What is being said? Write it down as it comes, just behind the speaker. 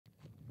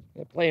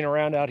I'm playing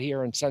around out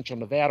here in central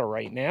Nevada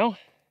right now.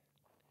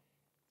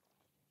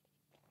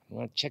 I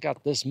want to check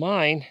out this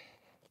mine.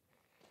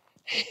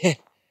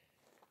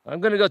 I'm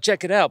going to go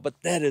check it out, but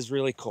that is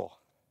really cool.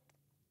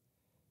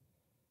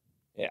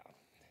 Yeah.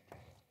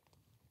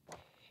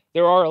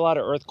 There are a lot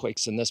of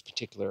earthquakes in this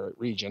particular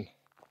region.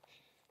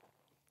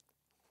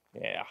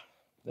 Yeah,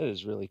 that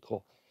is really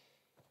cool.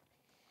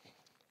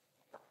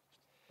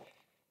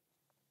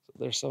 So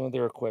there's some of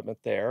their equipment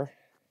there.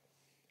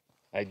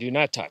 I do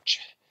not touch.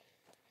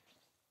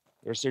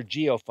 There's their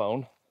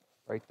geophone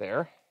right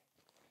there.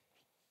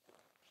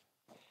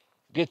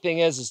 The good thing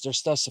is they're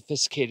still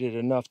sophisticated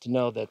enough to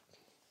know that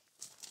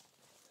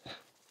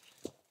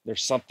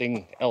there's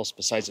something else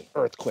besides an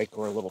earthquake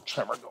or a little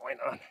tremor going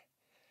on.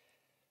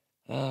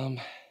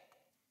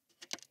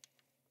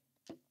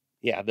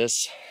 Yeah,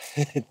 this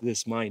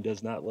this mine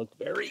does not look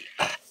very.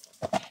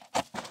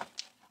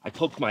 I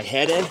poked my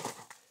head in,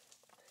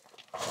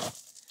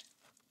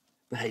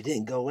 but I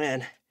didn't go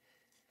in.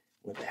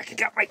 Went back and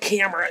got my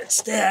camera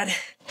instead.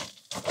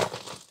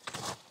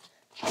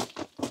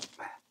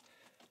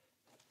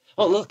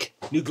 Oh, look,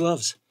 new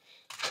gloves.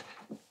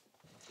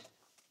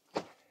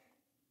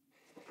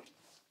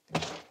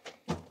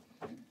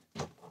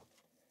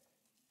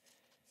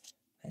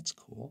 That's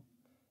cool.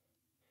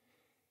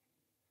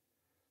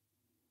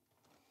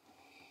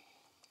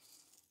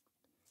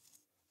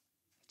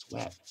 It's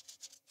wet.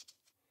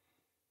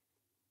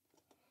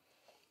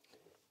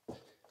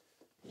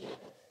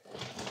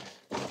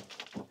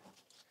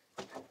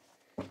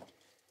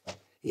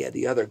 Yeah,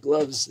 the other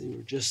gloves, they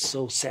were just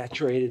so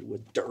saturated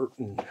with dirt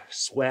and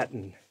sweat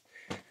and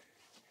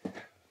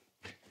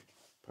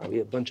probably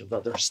a bunch of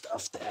other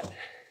stuff that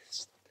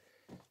is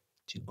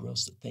too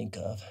gross to think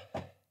of.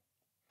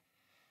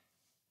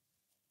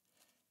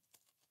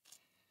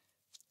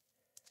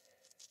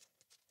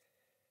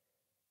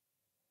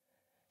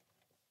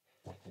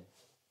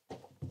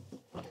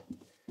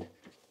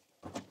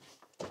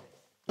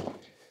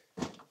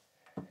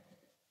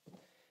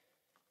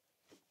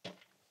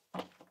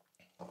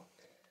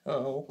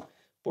 Oh,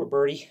 poor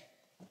birdie.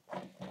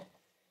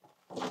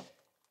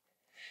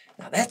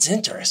 Now that's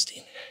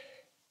interesting.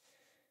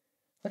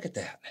 Look at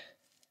that.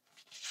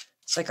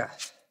 It's like a,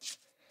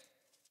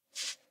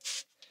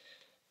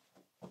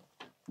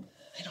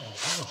 I don't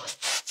know.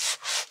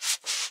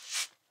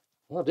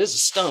 Well, it is a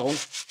stone.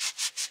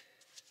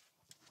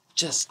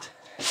 Just,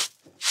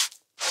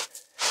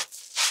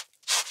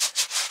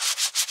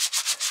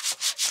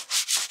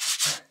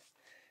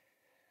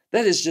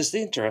 that is just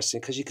interesting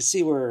because you can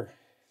see where,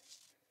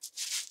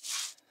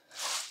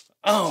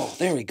 oh,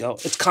 there we go.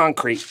 It's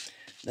concrete.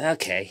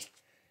 Okay.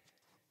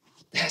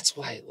 That's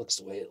why it looks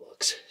the way it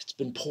looks. It's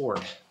been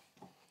poured.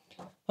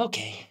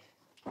 Okay.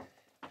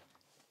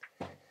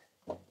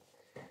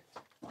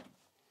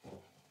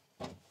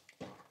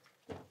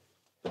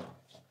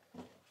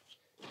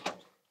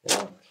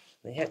 Well,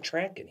 they had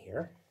track in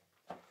here.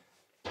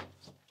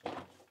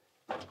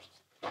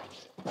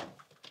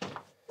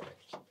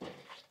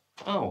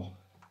 Oh,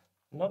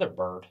 another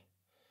bird.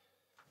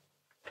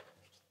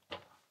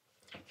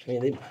 I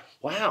mean,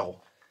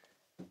 wow.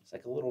 It's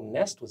like a little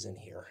nest was in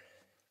here.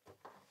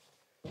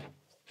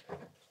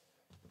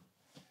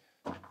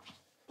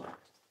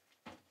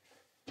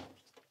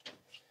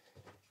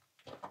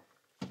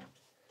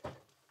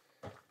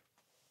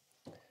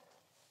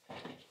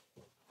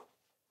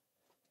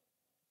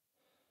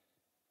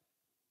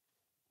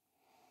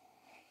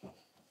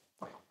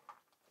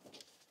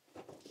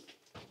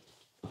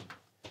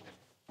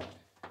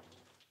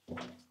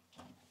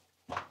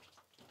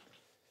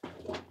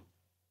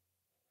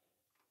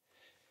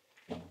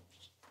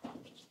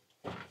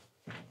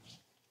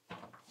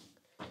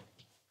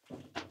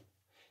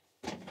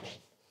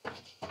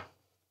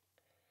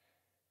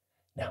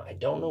 Now, I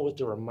don't know what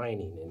they were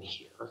mining in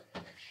here,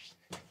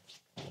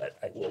 but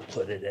I will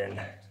put it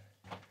in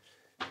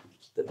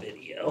the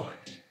video.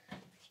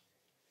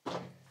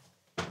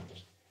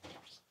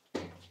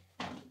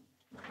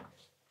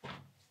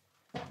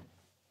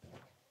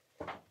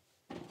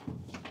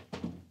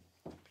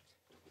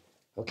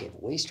 Okay, the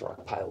waste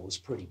rock pile was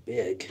pretty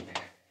big.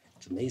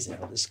 It's amazing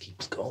how this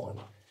keeps going.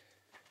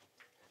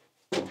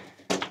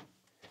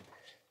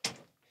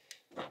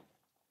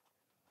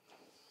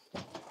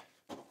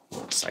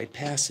 Side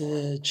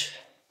passage.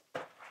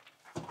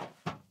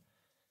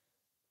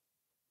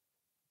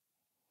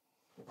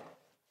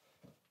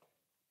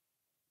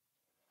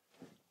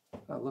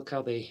 Oh, look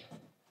how they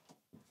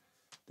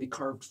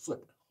carved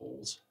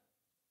footholes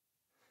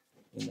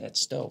in that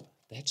stone.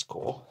 That's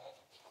cool.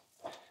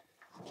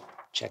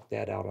 Check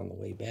that out on the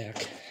way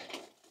back.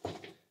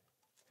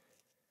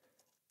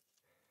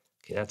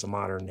 Okay, that's a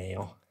modern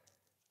nail.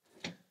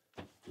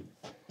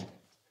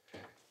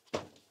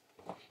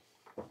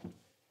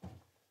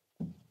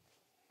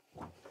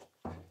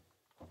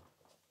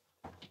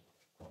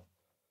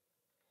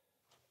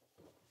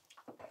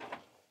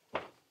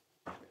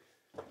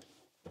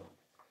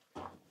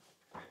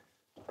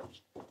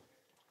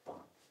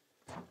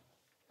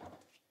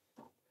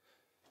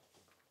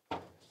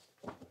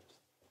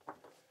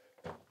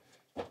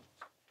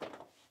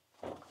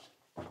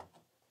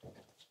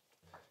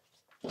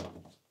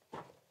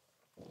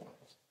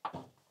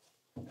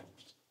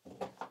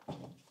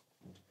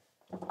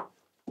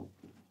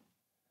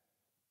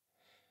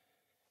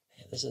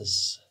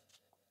 This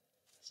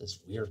is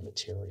weird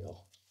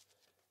material.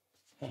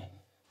 Huh.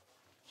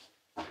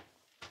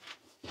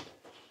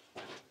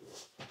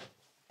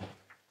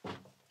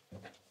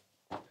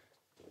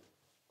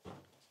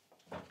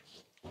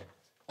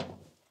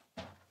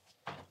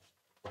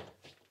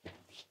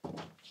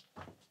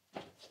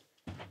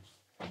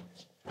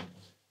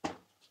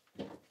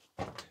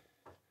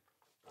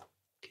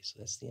 Okay, so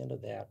that's the end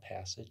of that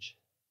passage.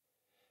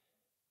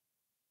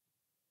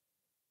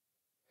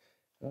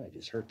 Oh, I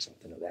just heard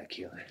something back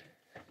here.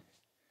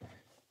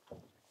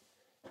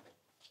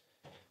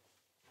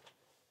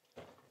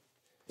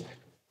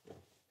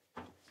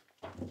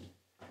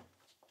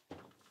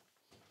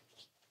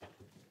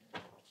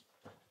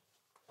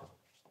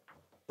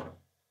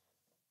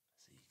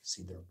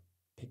 See their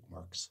pick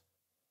marks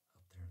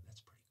up there.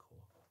 That's pretty cool.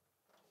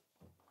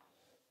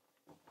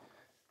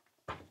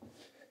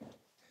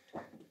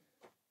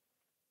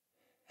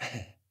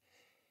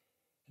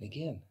 And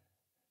again,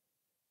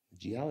 the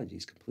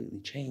geology's completely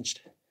changed.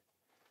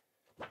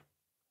 Now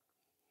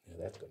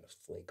that's going to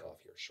flake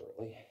off here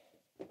shortly.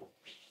 You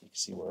can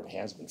see where it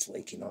has been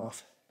flaking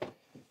off.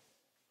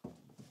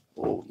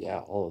 Oh yeah,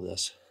 all of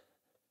this.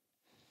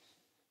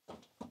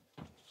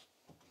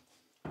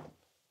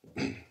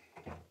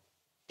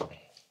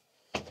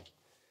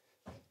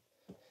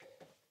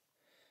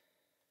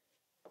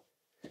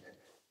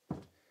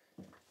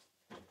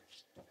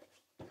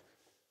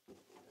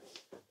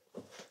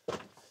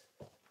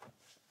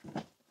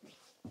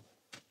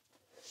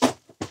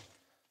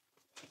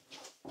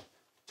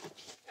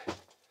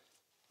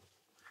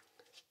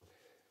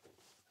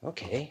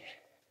 Okay,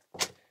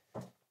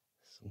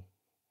 some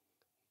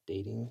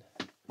dating.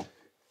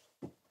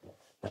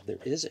 Now there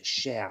is a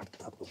shaft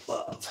up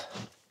above.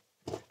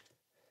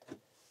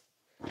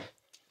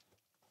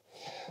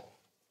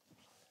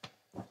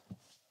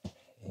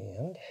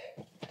 And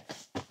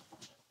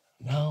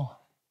no,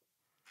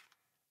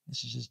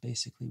 this is just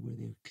basically where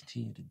they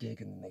continue to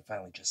dig and then they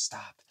finally just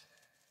stopped.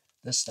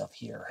 This stuff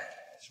here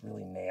is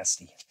really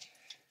nasty.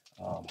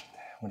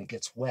 When it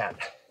gets wet,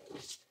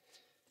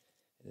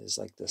 it is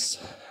like this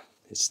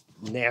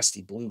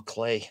nasty blue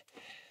clay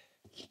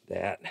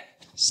that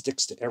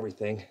sticks to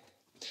everything.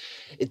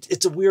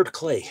 It's a weird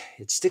clay.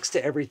 It sticks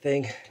to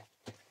everything.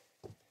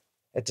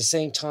 At the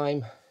same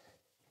time,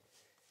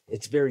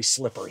 it's very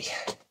slippery.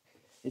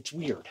 It's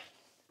weird.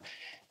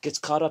 It gets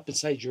caught up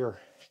inside your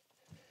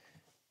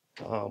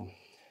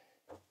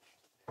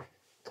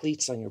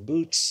cleats on your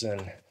boots,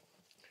 and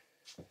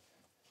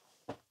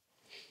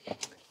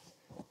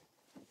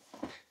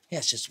yeah,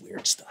 it's just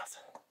weird stuff.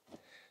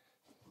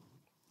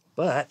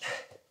 But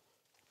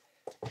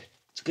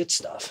it's good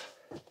stuff.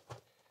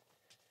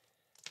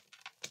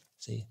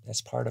 See,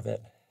 that's part of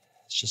it.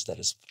 It's just that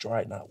it's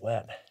dry, not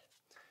wet.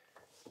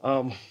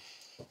 Because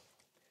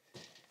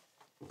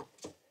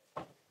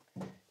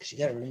you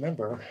got to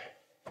remember,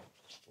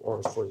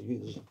 or for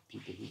you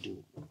people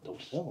who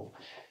don't know,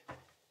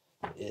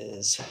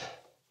 is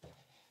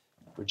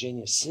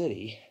Virginia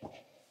City,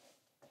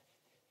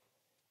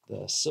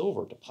 the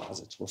silver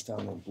deposits were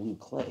found in blue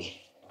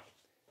clay.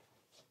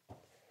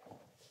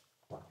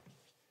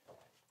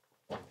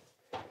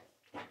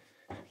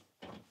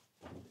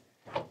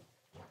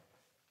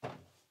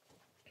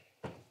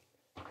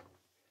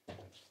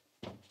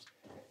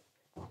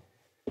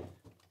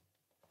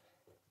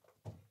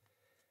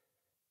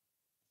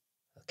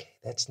 Okay,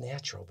 that's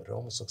natural, but it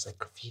almost looks like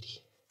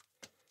graffiti.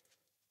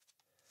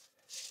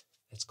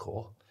 That's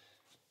cool.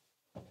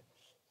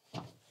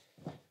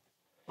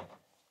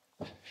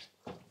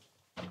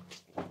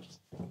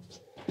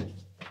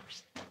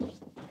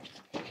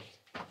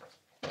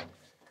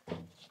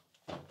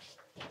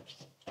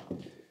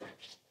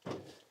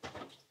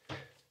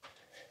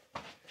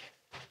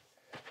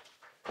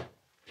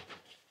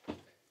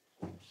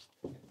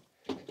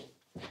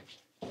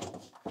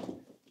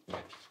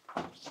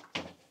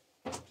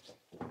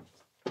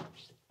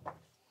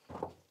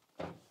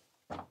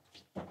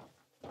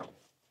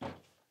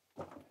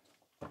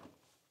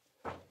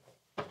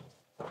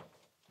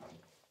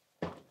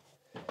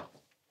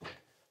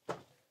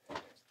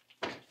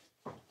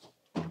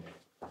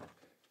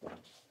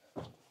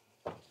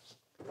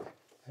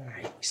 All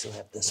right, we still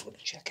have this one to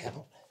check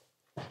out.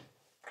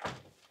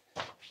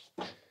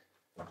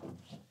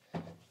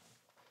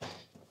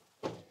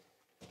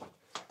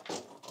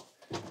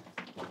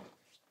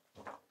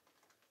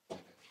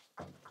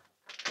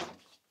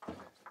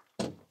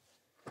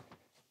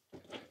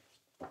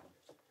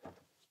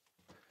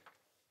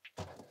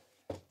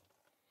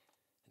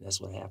 And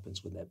that's what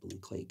happens when that blue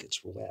clay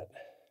gets wet.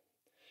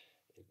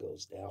 It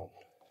goes down.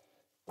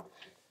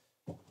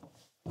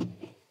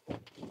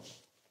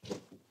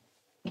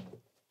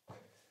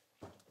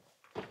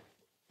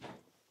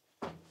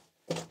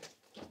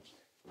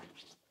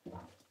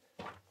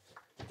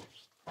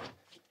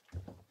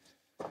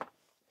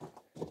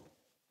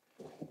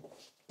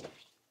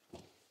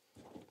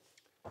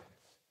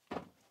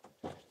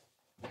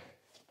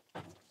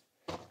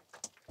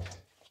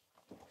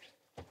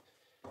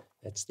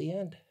 That's the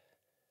end.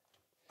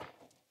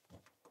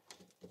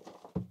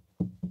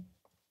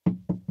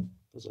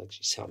 makes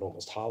you sound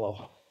almost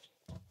hollow.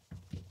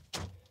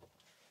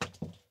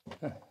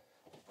 Huh.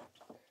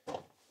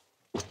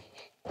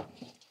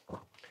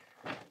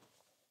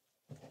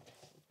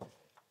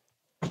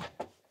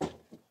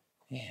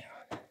 Yeah.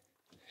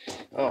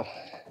 Oh,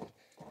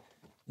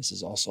 this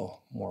is also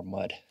more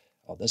mud.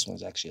 Oh, this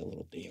one's actually a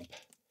little damp.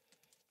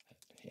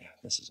 Yeah,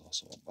 this is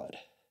also a mud.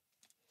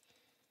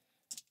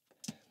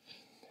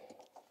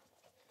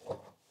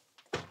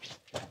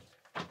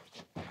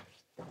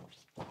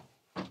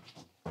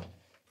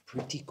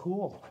 Pretty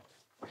cool.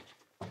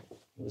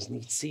 It was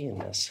neat seeing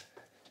this.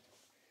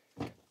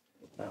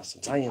 Now,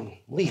 since I am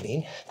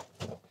leaving,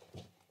 I'm gonna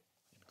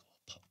go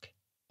poke.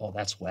 Oh,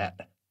 that's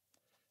wet.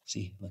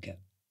 See, look at.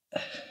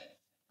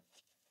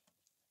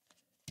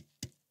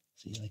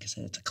 See, like I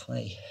said, it's a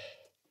clay.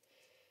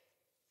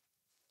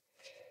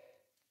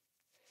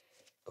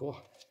 Cool.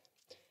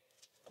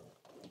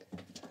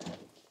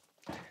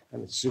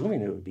 I'm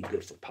assuming it would be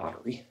good for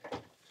pottery.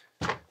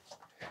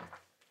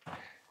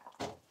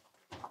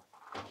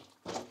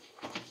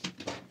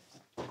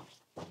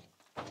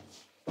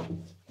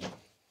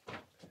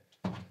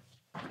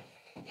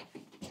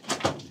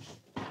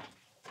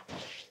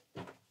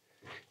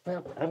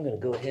 Well, I'm going to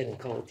go ahead and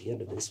call it the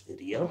end of this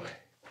video.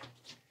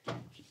 If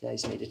you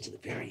guys made it to the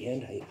very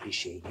end, I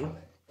appreciate you.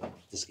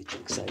 If this gets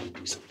you excited to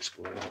do some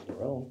exploring on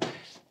your own,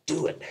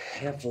 do it.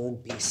 Have fun,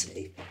 be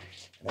safe,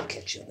 and I'll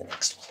catch you on the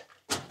next one.